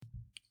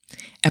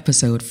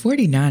Episode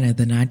 49 of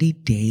the 90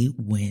 Day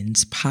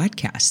Wins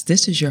podcast.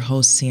 This is your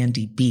host,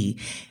 Sandy B,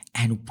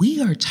 and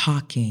we are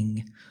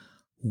talking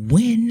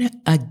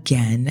win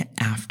again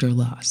after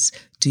loss.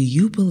 Do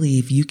you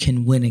believe you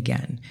can win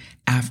again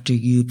after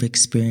you've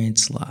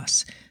experienced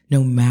loss?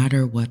 No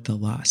matter what the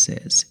loss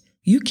is,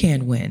 you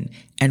can win,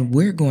 and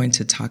we're going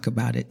to talk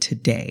about it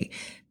today.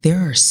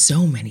 There are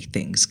so many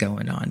things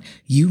going on.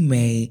 You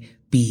may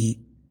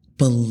be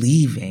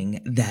believing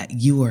that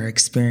you are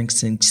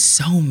experiencing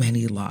so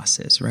many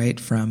losses, right?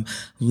 From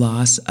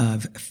loss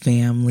of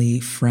family,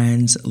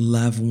 friends,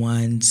 loved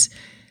ones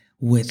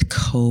with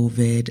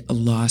COVID,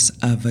 loss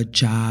of a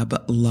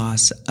job,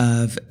 loss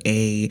of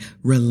a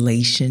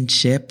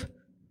relationship.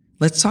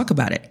 Let's talk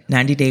about it.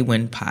 90 Day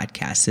Win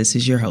podcast. This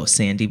is your host,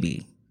 Sandy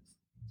B.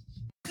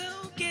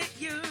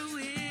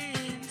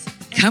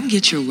 Come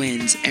get your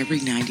wins every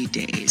 90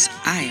 days.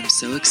 I am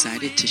so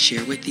excited to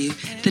share with you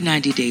the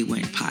 90 Day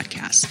Win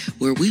podcast,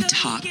 where we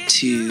talk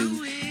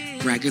to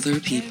regular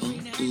people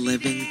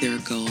living their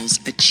goals,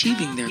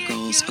 achieving their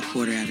goals a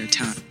quarter at a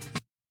time.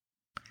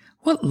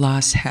 What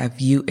loss have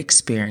you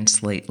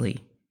experienced lately?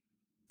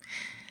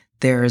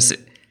 There's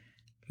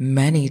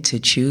many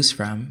to choose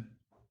from.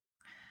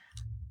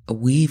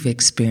 We've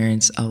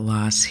experienced a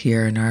loss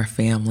here in our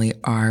family.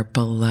 Our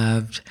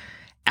beloved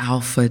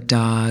alpha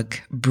dog,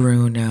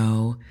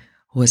 Bruno,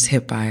 was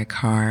hit by a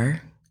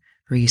car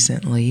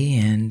recently,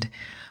 and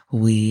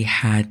we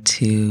had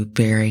to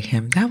bury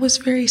him. That was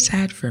very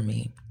sad for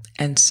me.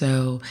 And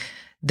so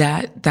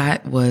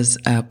that was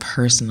a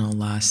personal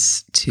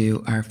loss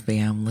to our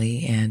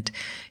family. And,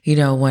 you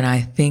know, when I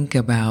think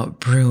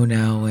about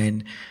Bruno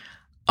and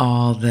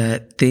all the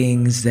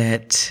things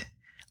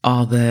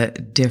all the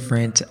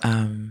different,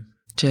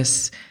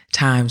 just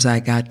times I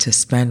got to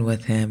spend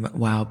with him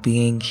while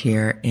being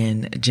here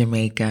in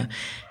Jamaica.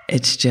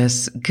 It's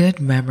just good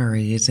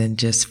memories and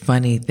just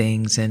funny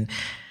things, and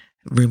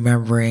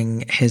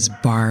remembering his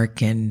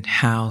bark and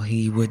how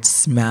he would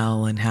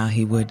smell and how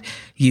he would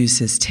use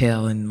his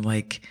tail and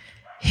like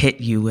hit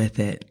you with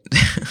it.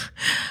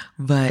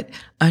 But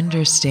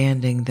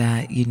understanding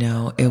that, you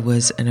know, it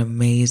was an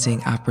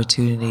amazing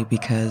opportunity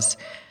because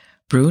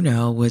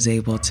Bruno was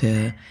able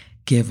to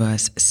give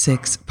us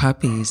 6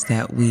 puppies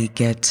that we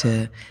get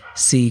to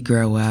see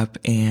grow up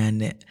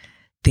and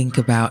think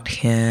about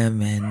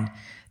him and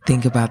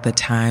think about the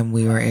time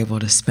we were able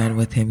to spend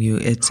with him.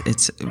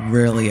 It's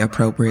really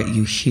appropriate.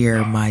 You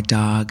hear my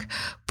dog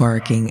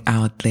barking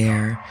out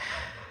there.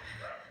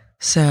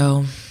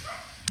 So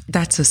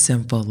that's a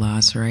simple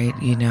loss, right?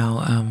 You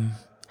know,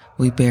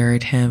 we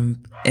buried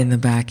him in the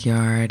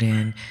backyard,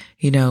 and,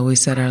 you know, we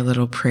said our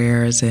little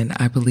prayers, and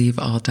I believe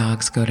all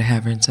dogs go to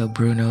heaven. So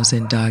Bruno's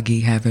in doggy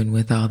heaven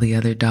with all the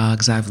other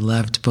dogs I've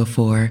loved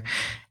before.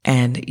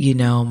 And, you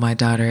know, my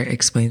daughter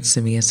explains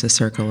to me it's a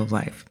circle of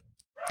life.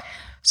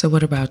 So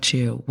what about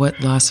you? What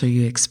loss are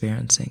you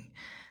experiencing?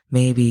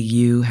 Maybe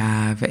you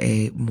have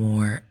a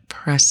more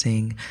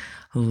pressing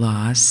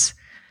loss.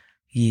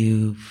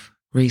 You've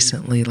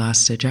recently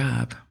lost a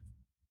job,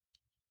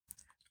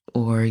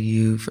 or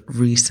you've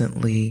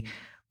recently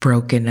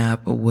broken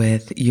up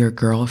with your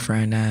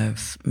girlfriend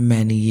of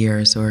many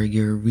years, or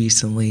you're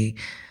recently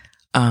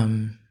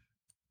been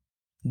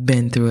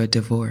through a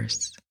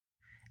divorce.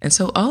 And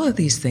so all of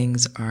these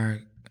things are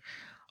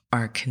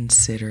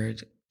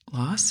considered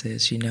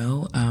losses, you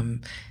know,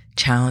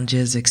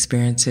 challenges,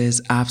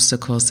 experiences,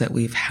 obstacles that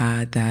we've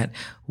had that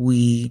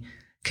we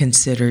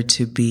consider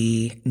to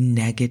be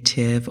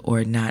negative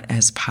or not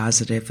as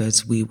positive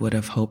as we would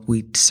have hoped.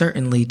 We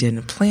certainly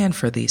didn't plan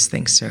for these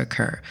things to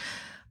occur.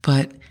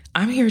 But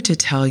I'm here to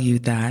tell you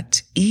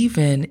that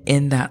even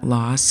in that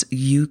loss,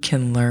 you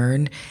can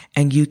learn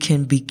and you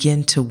can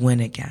begin to win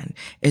again.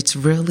 It's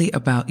really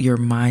about your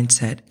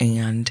mindset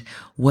and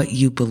what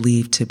you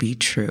believe to be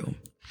true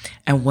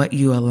and what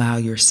you allow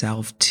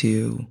yourself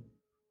to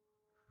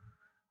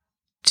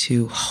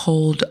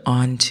hold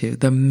on to,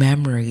 the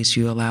memories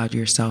you allowed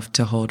yourself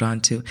to hold on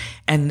to,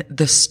 and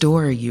the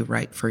story you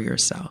write for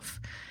yourself.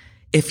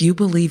 If you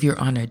believe you're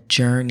on a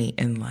journey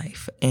in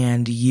life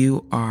and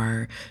you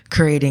are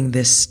creating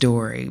this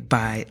story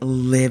by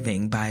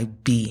living, by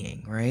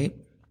being, right?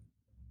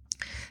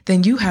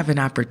 Then you have an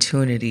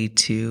opportunity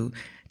to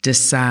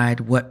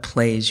decide what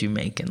plays you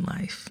make in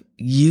life.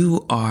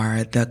 You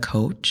are the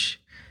coach.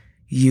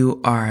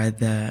 You are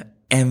the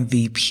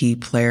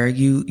MVP player.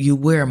 You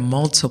wear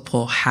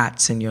multiple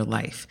hats in your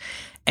life.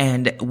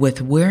 And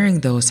with wearing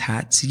those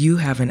hats, you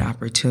have an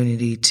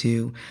opportunity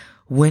to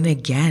win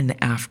again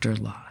after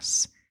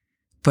loss.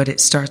 But it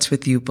starts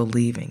with you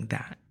believing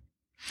that.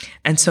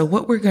 And so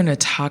what we're going to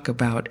talk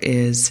about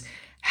is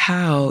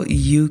how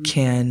you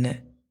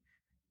can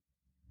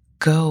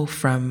go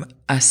from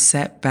a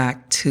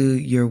setback to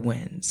your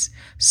wins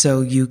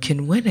so you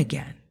can win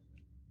again.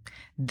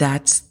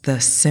 That's the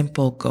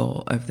simple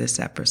goal of this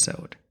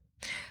episode.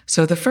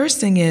 So the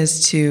first thing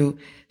is to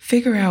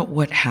figure out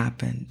what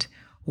happened.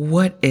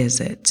 What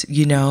is it?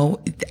 You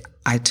know,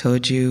 I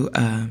told you,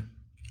 I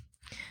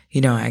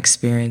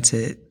experienced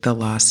the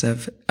loss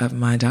of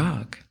my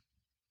dog.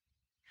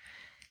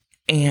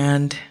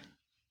 And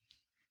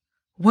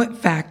what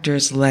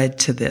factors led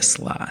to this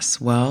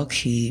loss? Well,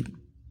 he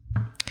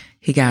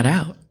got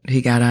out.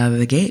 He got out of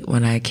the gate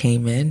when I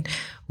came in.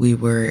 We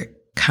were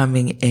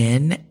coming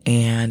in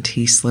and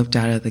he slipped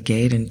out of the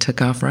gate and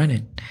took off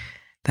running.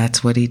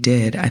 That's what he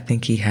did. I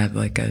think he had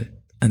like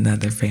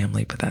another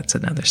family, but that's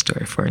another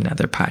story for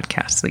another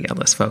podcast. So yeah,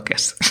 let's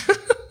focus.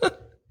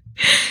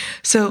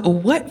 So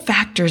what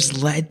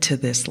factors led to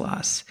this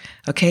loss?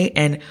 Okay.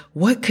 And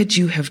what could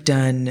you have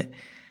done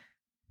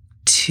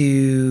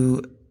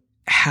to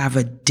have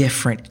a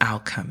different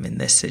outcome in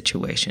this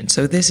situation?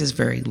 So this is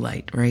very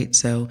light, right?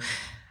 So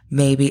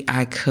maybe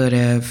I could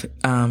have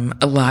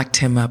locked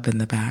him up in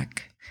the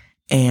back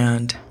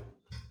and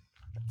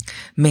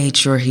made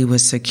sure he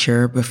was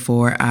secure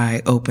before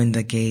I opened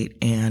the gate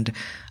and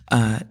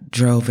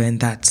drove in.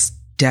 That's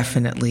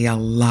definitely a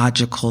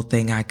logical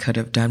thing I could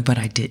have done, but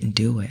I didn't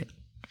do it.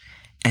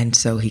 And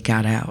so he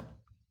got out.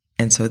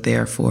 And so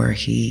therefore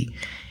he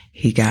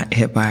got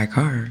hit by a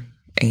car.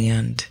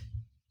 And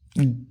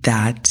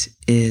that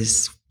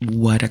is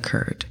what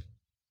occurred.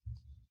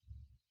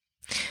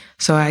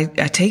 So I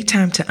take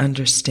time to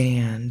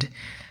understand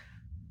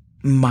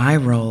my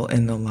role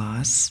in the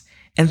loss.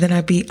 And then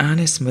I be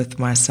honest with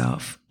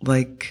myself.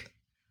 Like,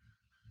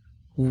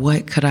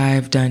 what could I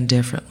have done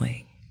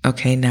differently?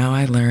 Okay, now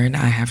I learn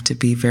I have to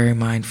be very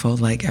mindful.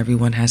 Like,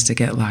 everyone has to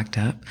get locked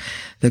up.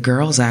 The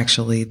girls,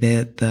 actually,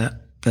 the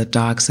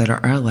dogs that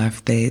are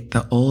left,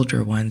 the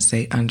older ones,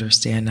 they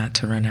understand not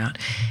to run out.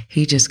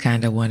 He just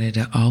kind of wanted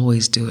to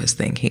always do his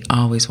thing. He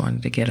always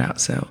wanted to get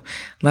out. So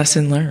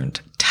lesson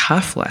learned,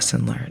 tough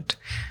lesson learned.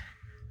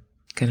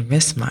 Gonna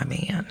miss my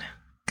man.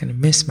 Gonna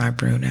miss my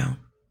Bruno.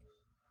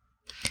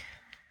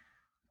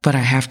 But I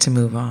have to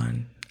move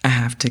on. I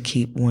have to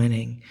keep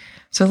winning.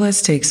 So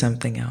let's take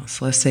something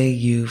else. Let's say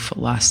you've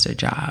lost a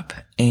job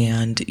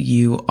and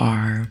you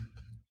are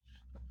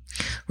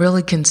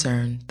really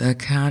concerned. The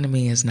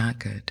economy is not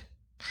good.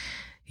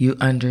 You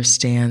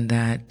understand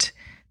that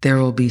there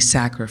will be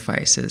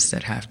sacrifices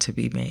that have to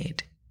be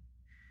made.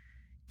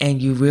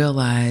 And you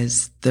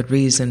realize the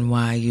reason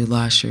why you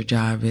lost your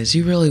job is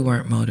you really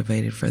weren't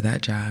motivated for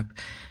that job.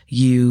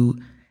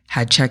 You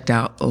had checked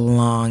out a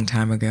long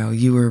time ago.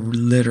 You were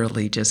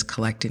literally just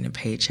collecting a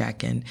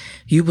paycheck, and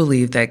you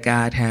believe that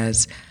God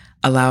has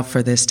allowed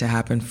for this to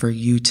happen for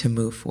you to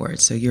move forward.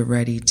 So you're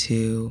ready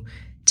to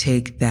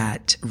take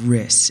that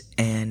risk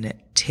and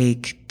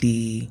take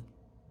the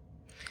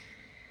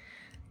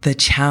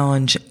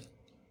challenge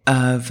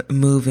of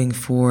moving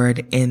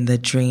forward in the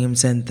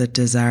dreams and the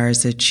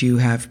desires that you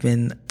have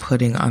been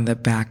putting on the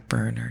back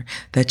burner,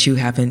 that you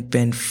haven't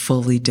been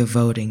fully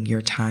devoting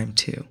your time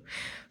to.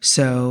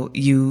 So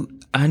you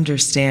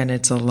understand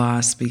it's a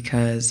loss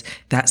because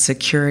that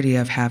security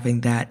of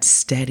having that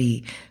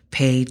steady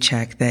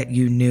paycheck that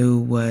you knew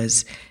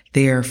was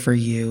there for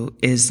you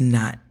is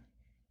not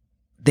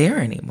there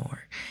anymore.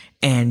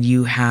 And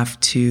you have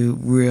to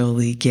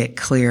really get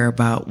clear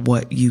about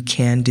what you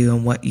can do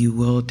and what you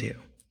will do.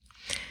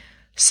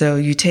 So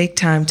you take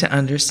time to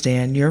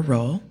understand your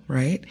role,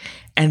 right?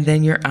 And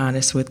then you're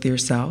honest with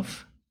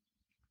yourself.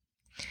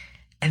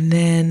 And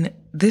then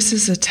this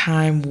is a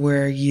time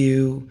where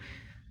you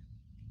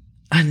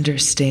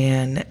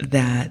understand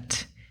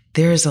that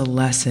there's a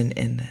lesson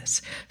in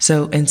this.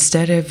 So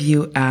instead of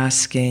you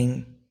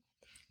asking,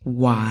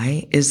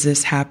 why is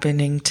this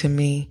happening to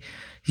me?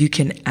 You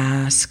can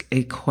ask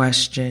a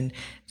question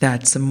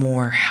that's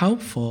more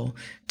helpful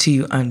to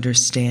you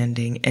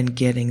understanding and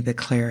getting the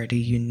clarity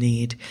you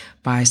need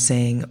by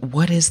saying,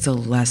 what is the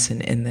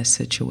lesson in this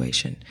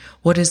situation?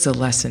 What is the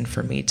lesson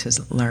for me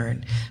to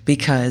learn?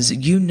 Because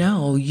you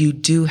know you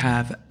do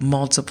have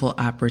multiple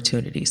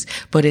opportunities,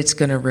 but it's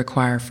going to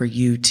require for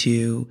you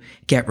to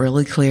get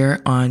really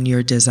clear on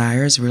your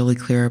desires, really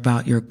clear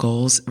about your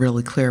goals,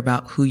 really clear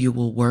about who you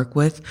will work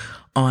with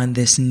on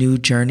this new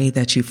journey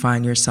that you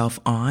find yourself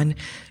on.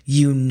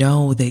 You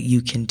know that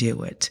you can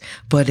do it,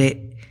 but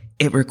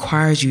it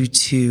requires you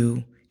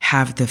to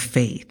have the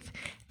faith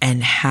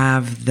and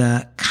have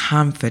the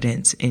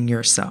confidence in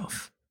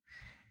yourself.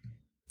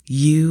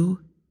 You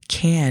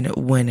can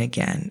win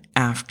again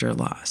after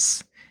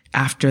loss.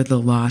 After the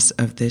loss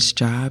of this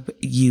job,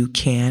 you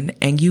can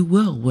and you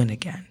will win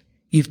again.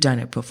 You've done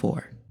it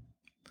before.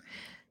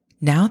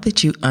 Now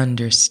that you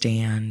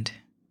understand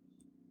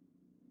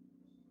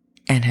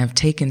and have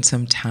taken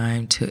some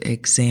time to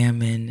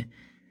examine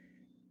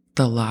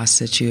the loss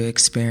that you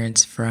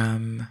experienced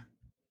from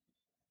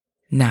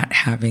not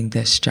having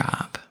this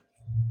job,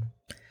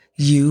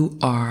 you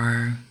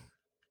are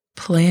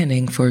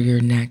planning for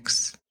your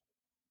next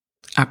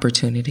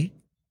opportunity.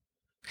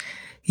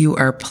 You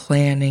are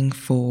planning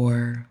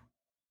for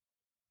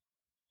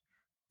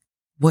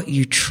what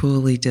you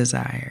truly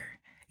desire.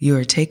 You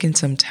are taking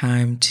some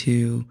time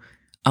to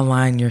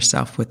align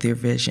yourself with your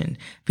vision.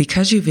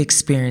 Because you've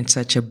experienced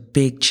such a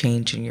big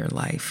change in your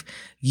life,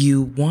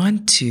 you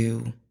want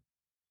to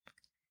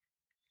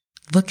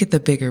look at the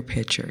bigger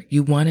picture.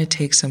 You want to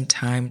take some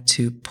time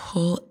to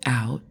pull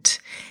out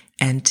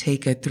and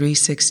take a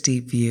 360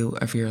 view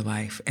of your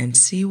life and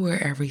see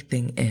where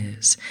everything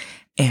is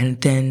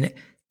And then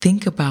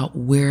think about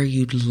where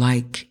you'd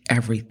like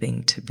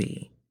everything to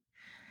be.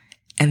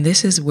 And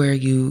this is where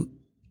you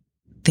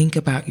think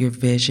about your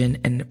vision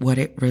and what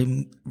it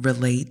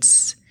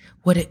relates,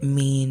 what it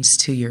means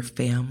to your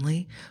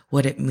family,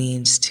 what it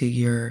means to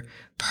your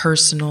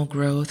personal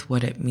growth,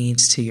 what it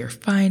means to your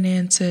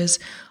finances,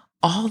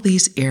 all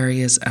these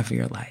areas of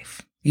your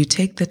life. You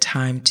take the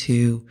time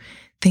to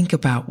think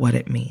about what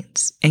it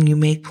means, and you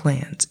make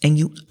plans and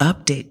you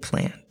update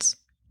plans.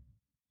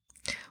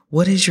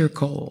 What is your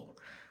goal?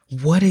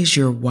 What is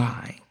your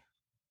why?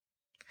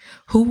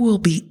 Who will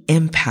be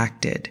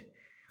impacted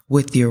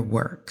with your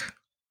work?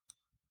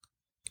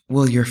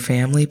 Will your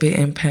family be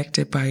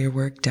impacted by your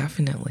work?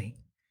 Definitely.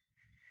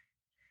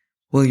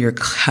 Will your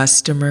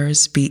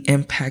customers be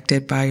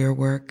impacted by your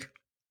work?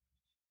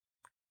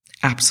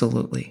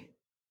 Absolutely.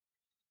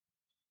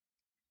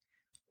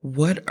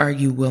 What are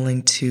you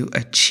willing to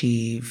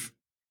achieve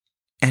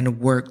and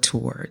work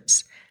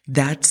towards?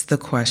 That's the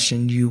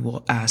question you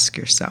will ask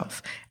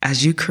yourself.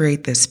 As you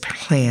create this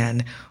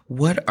plan,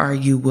 what are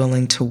you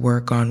willing to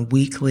work on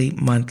weekly,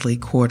 monthly,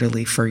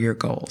 quarterly for your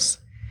goals?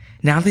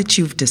 Now that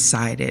you've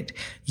decided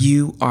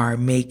you are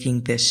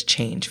making this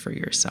change for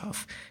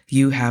yourself,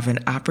 you have an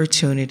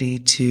opportunity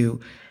to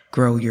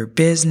grow your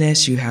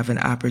business. You have an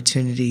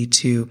opportunity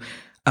to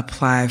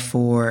apply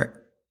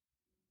for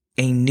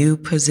a new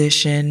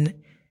position.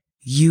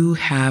 You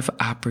have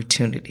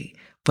opportunity,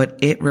 but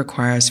it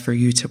requires for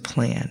you to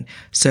plan.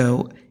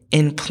 So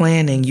in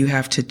planning, you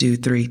have to do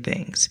 3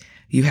 things.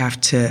 You have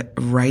to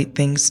write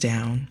things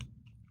down.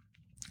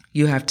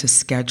 You have to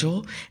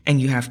schedule,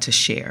 and you have to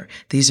share.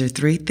 These are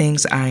 3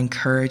 things I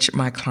encourage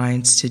my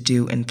clients to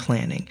do in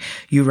planning.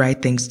 You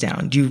write things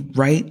down. You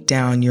write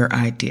down your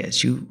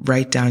ideas. You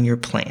write down your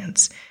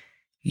plans.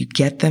 You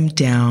get them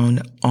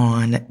down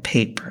on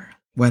paper,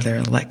 whether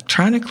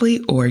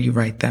electronically or you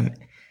write them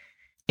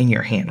in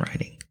your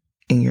handwriting,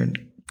 in your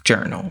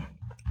journal.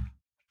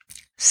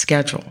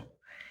 Schedule.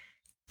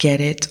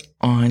 Get it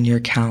on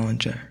your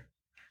calendar.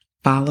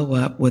 Follow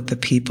up with the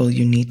people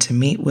you need to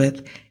meet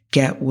with.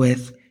 Get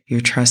with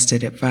your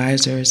trusted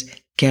advisors,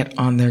 get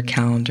on their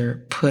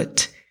calendar,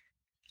 put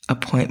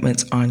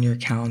appointments on your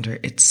calendar.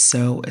 It's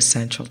so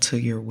essential to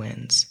your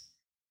wins.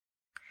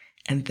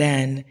 And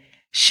then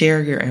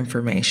share your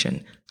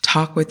information.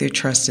 Talk with your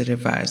trusted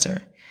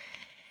advisor.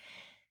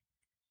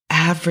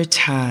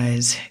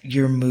 Advertise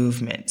your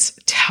movements.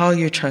 Tell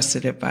your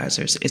trusted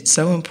advisors. It's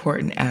so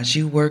important as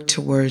you work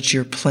towards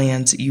your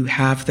plans, you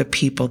have the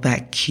people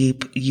that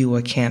keep you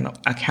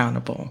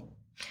accountable.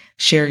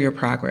 Share your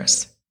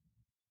progress.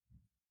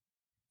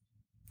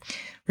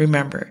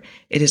 Remember,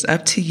 it is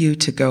up to you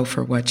to go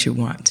for what you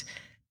want.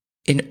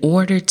 In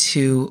order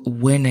to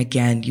win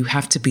again, you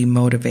have to be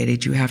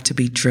motivated. You have to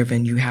be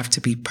driven. You have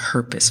to be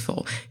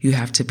purposeful. You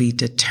have to be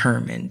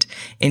determined.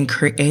 In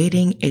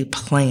creating a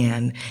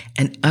plan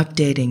and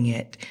updating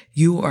it,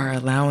 you are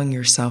allowing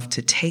yourself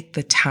to take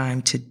the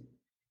time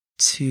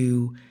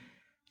to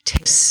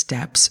take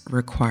steps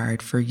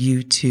required for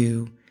you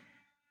to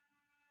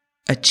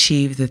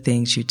achieve the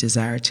things you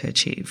desire to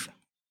achieve.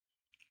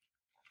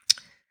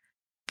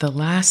 The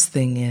last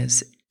thing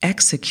is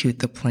execute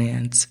the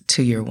plans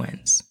to your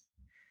wins.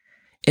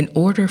 In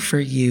order for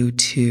you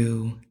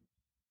to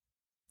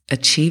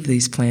achieve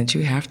these plans,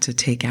 you have to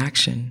take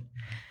action.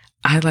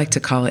 I like to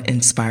call it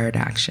inspired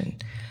action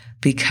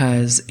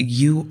because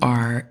you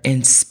are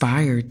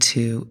inspired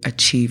to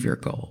achieve your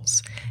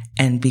goals.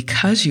 And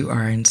because you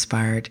are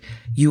inspired,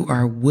 you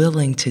are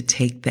willing to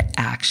take the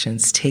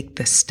actions, take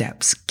the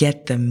steps,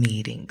 get the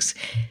meetings,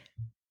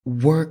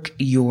 work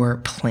your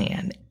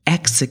plan,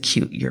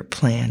 execute your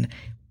plan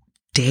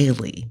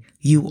daily.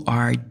 You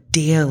are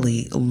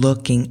daily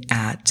looking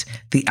at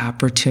the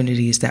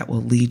opportunities that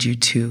will lead you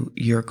to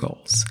your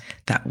goals,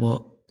 that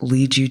will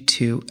lead you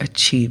to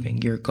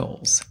achieving your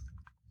goals.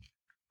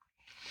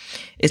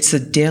 It's the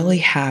daily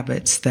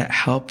habits that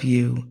help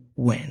you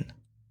win.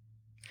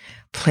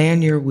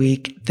 Plan your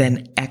week,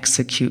 then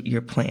execute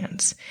your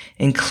plans,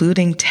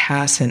 including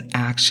tasks and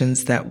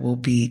actions that will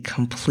be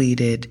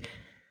completed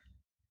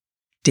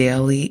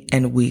daily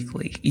and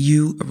weekly.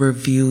 You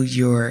review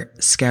your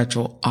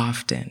schedule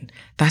often.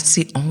 That's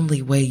the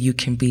only way you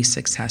can be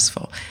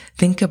successful.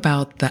 Think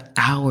about the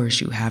hours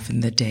you have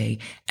in the day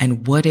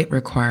and what it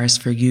requires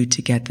for you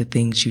to get the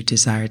things you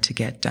desire to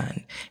get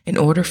done. In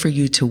order for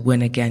you to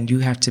win again, you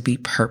have to be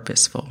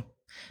purposeful.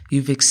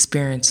 You've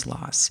experienced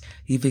loss.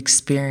 You've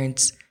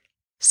experienced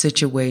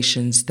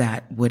situations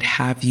that would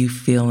have you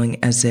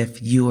feeling as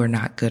if you are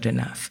not good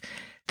enough,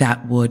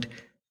 that would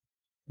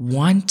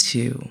want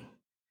to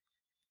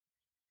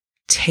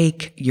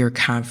take your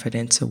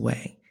confidence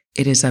away.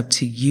 It is up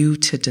to you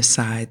to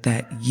decide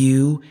that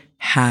you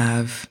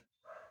have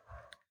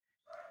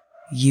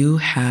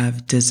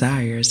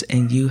desires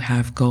and you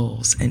have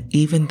goals. And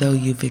even though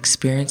you've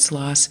experienced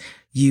loss,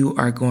 you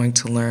are going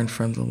to learn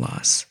from the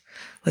loss.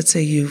 Let's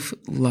say you've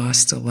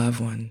lost a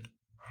loved one.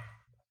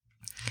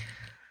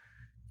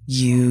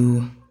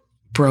 You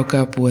broke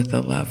up with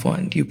a loved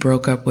one. You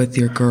broke up with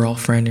your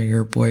girlfriend or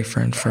your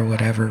boyfriend for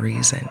whatever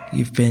reason.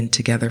 You've been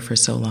together for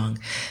so long.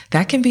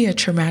 That can be a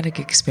traumatic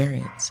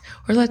experience.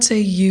 Or let's say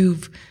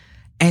you've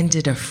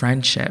ended a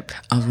friendship,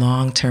 a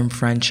long-term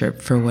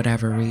friendship for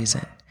whatever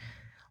reason.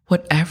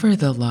 Whatever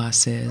the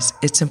loss is,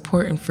 it's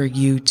important for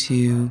you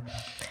to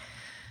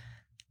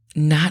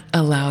not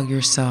allow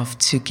yourself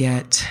to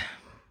get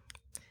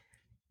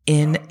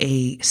in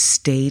a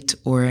state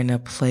or in a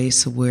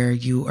place where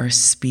you are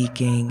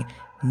speaking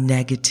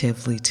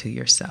negatively to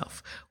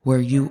yourself,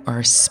 where you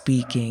are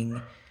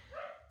speaking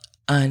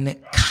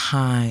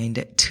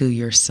unkind to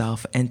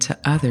yourself and to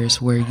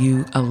others, where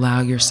you allow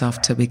yourself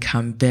to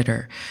become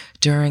bitter.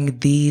 During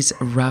these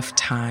rough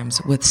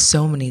times with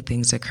so many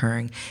things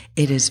occurring,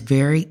 it is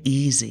very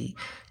easy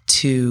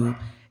to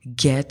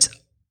get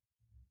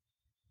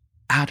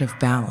out of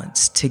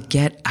balance, to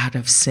get out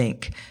of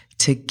sync,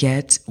 to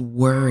get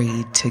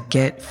worried, to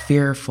get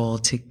fearful,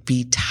 to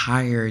be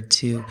tired,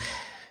 to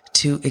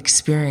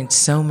experience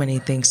so many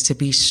things, to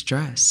be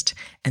stressed,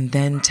 and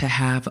then to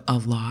have a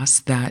loss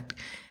that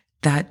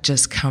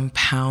just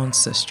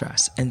compounds the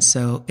stress. And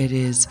so it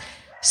is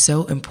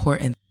so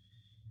important.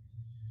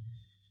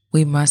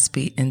 We must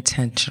be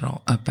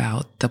intentional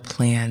about the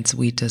plans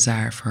we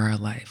desire for our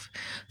life.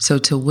 So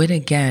to win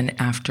again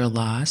after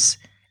loss,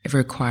 it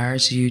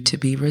requires you to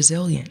be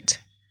resilient.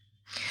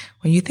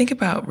 When you think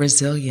about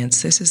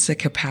resilience, this is the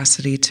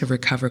capacity to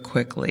recover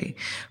quickly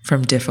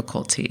from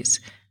difficulties.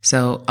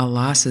 So a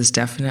loss is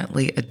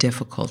definitely a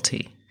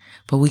difficulty,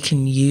 but we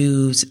can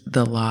use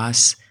the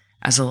loss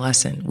as a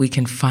lesson. We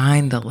can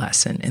find the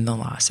lesson in the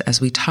loss. As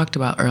we talked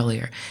about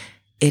earlier,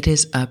 it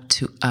is up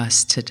to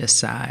us to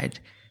decide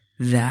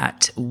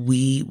that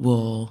we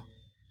will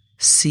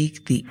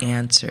seek the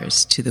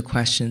answers to the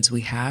questions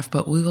we have,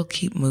 but we will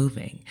keep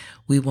moving.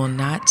 We will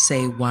not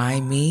say, why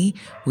me?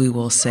 We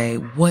will say,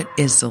 what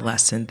is the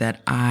lesson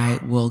that I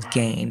will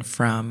gain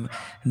from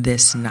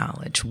this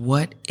knowledge?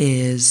 What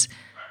is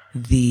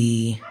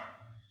the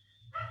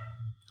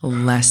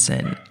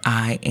lesson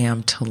I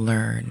am to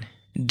learn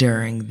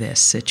during this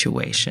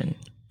situation?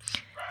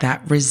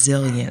 That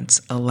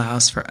resilience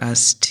allows for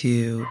us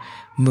to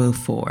move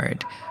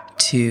forward,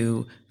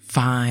 to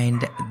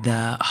find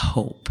the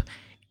hope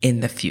in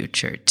the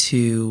future,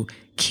 to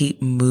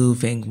keep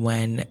moving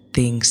when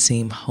things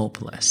seem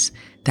hopeless.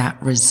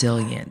 That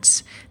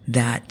resilience,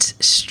 that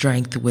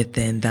strength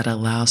within that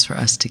allows for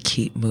us to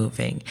keep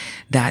moving,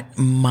 that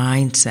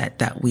mindset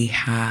that we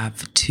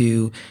have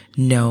to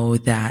know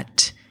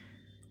that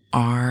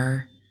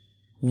our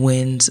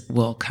wins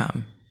will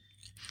come.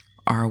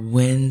 Our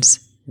wins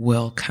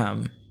will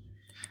come.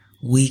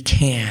 We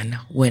can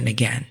win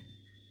again.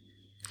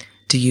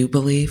 Do you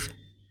believe?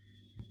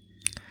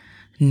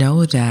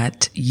 Know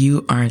that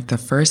you aren't the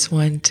first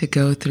one to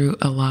go through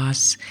a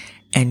loss,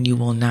 and you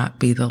will not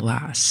be the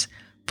last,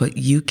 but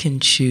you can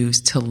choose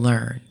to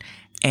learn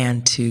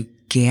and to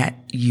get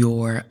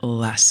your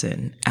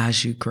lesson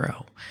as you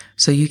grow.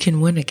 So you can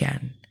win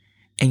again,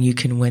 and you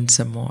can win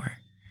some more,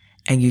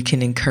 and you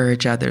can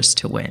encourage others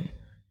to win.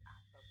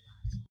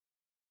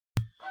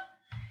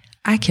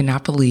 I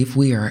cannot believe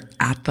we are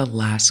at the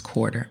last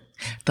quarter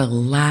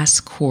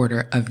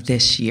of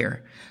this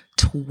year.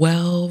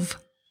 12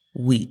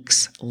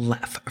 weeks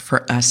left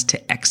for us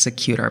to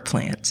execute our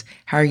plans.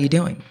 How are you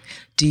doing?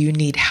 Do you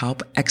need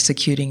help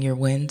executing your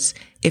wins?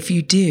 If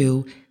you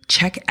do,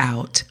 check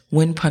out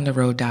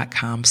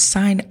winpontheroad.com.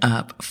 Sign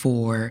up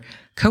for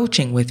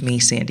coaching with me,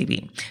 Sandy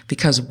B.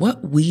 Because what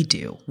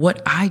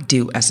I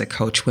do as a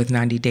coach with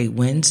 90 Day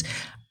Wins,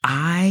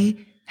 I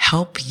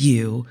help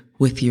you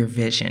with your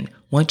vision.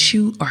 Once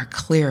you are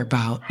clear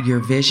about your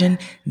vision,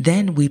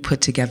 then we put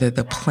together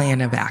the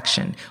plan of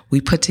action. We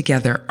put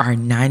together our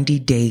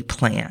 90-day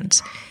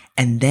plans,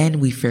 and then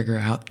we figure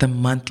out the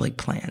monthly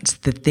plans,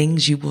 the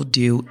things you will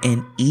do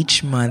in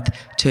each month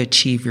to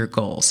achieve your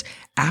goals.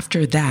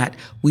 After that,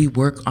 we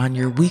work on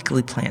your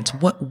weekly plans.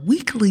 What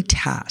weekly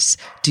tasks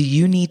do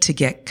you need to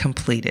get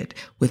completed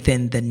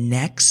within the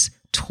next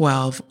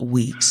 12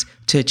 weeks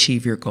to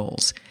achieve your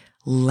goals?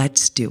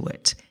 Let's do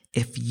it.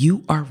 If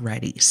you are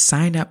ready,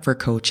 sign up for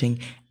coaching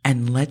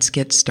and let's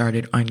get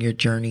started on your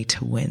journey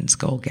to wins,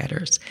 goal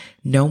getters.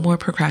 No more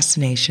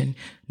procrastination,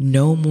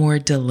 no more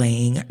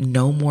delaying,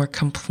 no more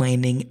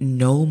complaining,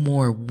 no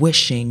more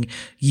wishing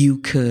you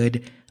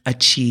could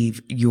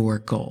achieve your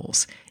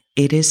goals.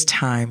 It is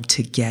time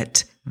to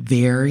get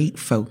very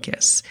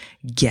focused,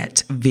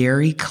 get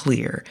very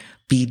clear,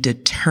 be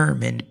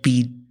determined,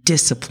 be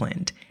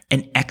disciplined,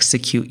 and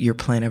execute your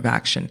plan of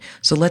action.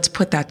 So let's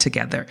put that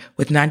together.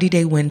 With 90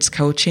 Day Wins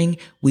Coaching,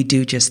 we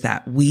do just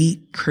that.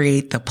 We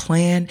create the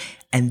plan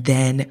and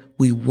then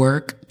we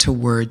work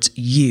towards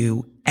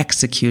you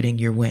executing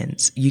your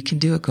wins. You can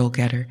do it, goal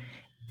getter,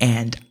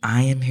 and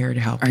I am here to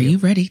help you. Are you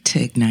ready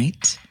to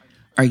ignite?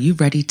 Are you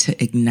ready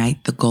to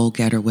ignite the goal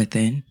getter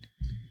within?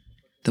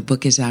 The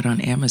book is out on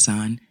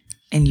Amazon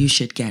and you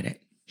should get it.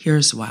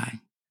 Here's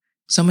why.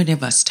 So many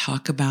of us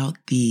talk about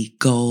the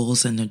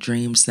goals and the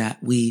dreams that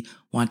we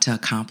want to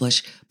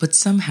accomplish, but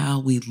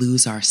somehow we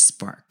lose our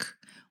spark.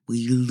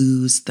 we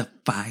lose the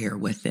fire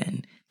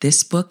within.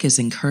 This book is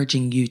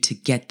encouraging you to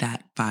get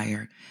that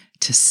fire,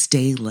 to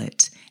stay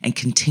lit and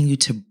continue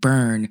to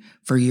burn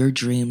for your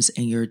dreams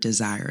and your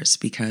desires,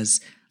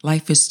 because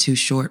life is too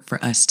short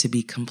for us to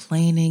be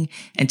complaining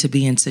and to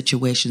be in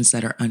situations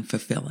that are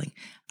unfulfilling.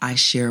 I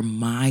share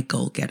my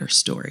goal-getter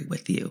story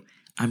with you.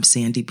 I'm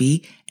Sandy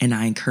B, and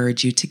I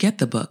encourage you to get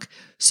the book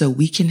so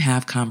we can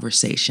have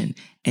conversation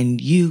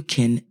and you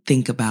can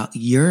think about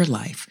your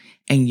life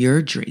and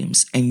your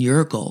dreams and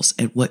your goals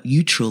and what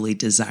you truly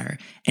desire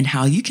and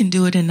how you can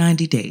do it in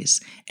 90 days.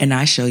 And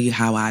I show you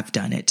how I've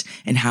done it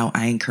and how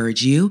I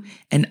encourage you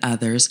and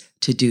others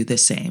to do the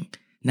same.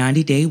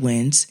 90 Day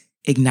Wins,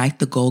 Ignite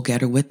the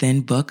Goal-Getter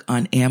Within book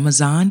on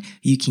Amazon.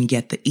 You can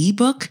get the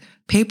ebook,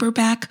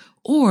 paperback,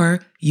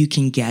 or you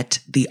can get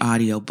the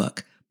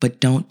audiobook. But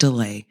don't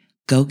delay.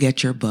 Go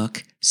get your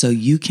book so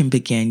you can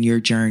begin your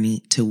journey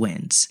to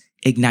wins.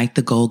 Ignite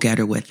the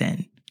Goal-Getter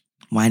Within.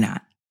 Why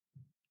not?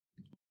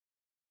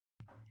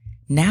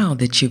 Now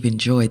that you've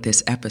enjoyed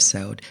this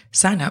episode,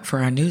 sign up for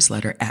our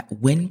newsletter at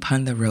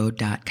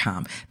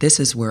winpuntheroad.com. This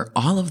is where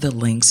all of the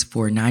links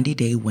for 90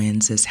 Day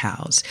Wins is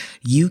housed.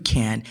 You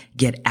can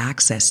get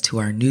access to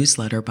our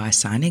newsletter by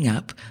signing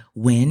up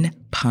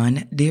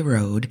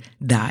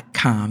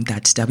winpuntheroad.com.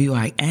 That's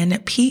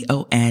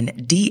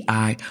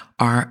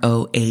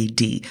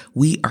WINPONDIROAD.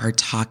 We are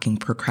talking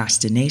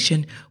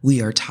procrastination.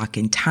 We are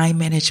talking time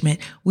management.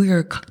 We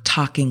are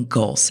talking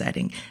goal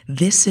setting.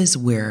 This is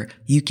where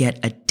you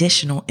get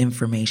additional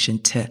information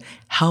to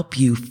help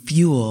you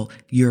fuel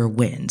your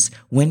wins.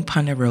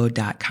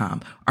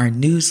 winpuntheroad.com. Our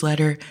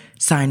newsletter,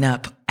 sign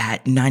up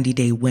at 90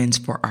 Day Wins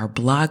for our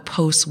blog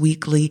posts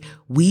weekly.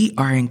 We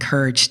are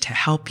encouraged to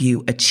help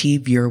you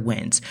achieve your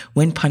wins.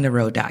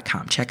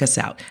 winpuntheroad.com. Check us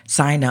out.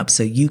 Sign up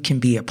so you can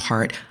be a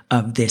part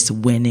of this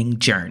winning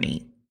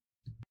journey.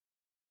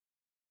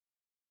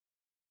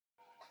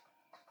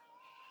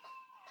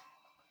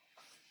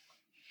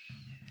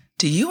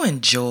 Do you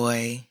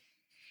enjoy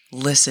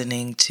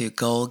listening to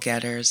goal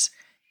getters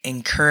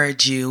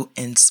encourage you,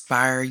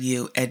 inspire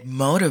you, and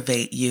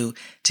motivate you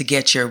to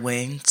get your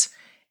wins?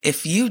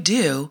 If you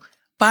do,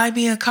 buy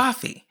me a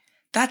coffee.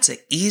 That's an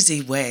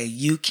easy way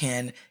you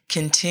can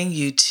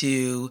continue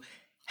to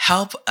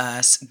help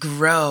us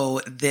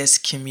grow this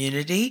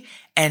community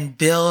and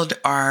build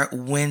our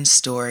win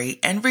story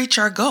and reach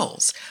our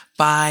goals.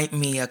 Buy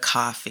me a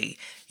coffee.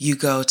 You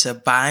go to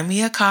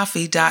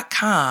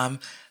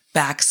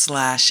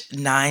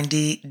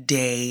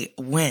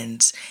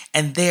buymeacoffee.com/90daywins.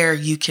 And there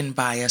you can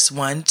buy us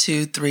 1,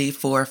 2, 3,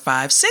 4,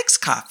 5, 6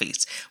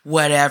 coffees,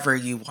 whatever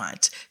you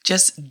want.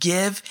 Just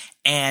give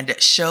and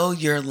show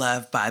your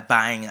love by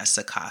buying us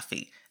a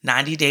coffee.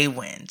 90 Day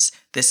Wins.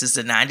 This is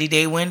the 90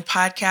 Day Win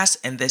podcast,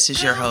 and this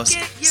is your host,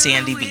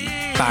 Sandy B.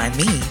 Buy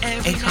me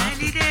a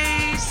coffee.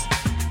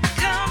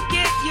 Come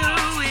get your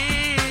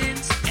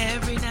wins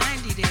every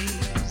 90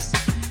 days.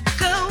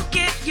 Go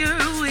get your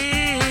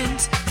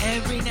wins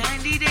every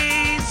 90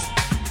 days.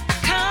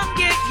 Come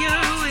get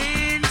your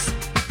wins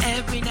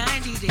every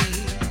 90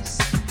 days.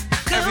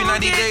 Every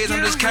 90 days,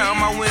 I'm just counting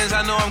my wins.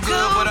 I know I'm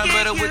good, but I'm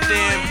better with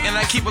them. And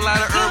I keep a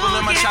lot of herbal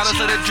in my chalice,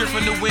 let it drip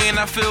in the wind.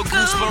 I feel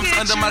goosebumps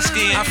under my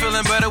skin. I'm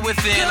feeling better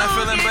within. I'm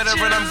feeling better,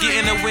 but I'm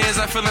getting the wins.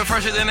 I'm feeling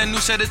fresher than a new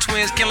set of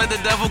twins. Can't let the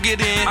devil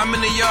get in. I'm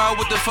in the yard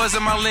with the fuzz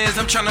in my lens.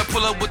 I'm trying to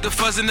pull up with the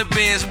fuzz in the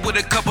bins with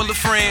a couple of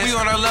friends. We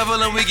on our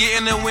level and we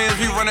getting the wins.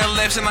 We running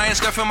laps and I ain't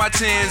scuffing my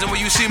tens. And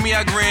when you see me,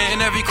 I grin.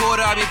 In every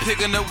quarter, I be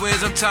picking the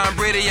wins. I'm Tom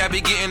Brady, I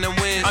be getting the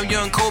wins. I'm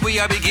young Kobe,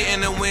 I be getting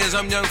the wins.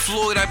 I'm young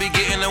Floyd, I be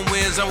getting the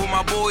wins. I'm with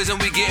my boys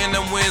and we getting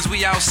them wins.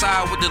 We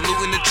outside with the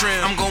loot and the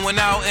trim. I'm going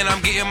out and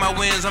I'm getting my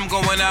wins. I'm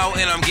going out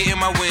and I'm getting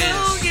my wins.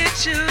 Go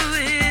get your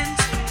wins.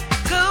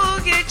 Go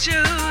get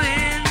your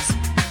wins.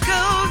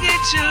 Go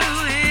get your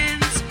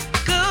wins.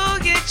 Go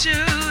get your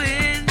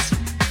wins.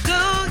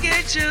 Go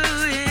get your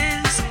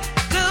wins.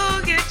 Go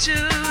get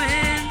your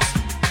wins.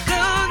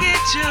 Go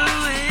get your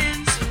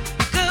wins.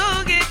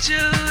 Go get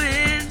your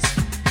wins.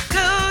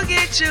 Go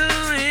get your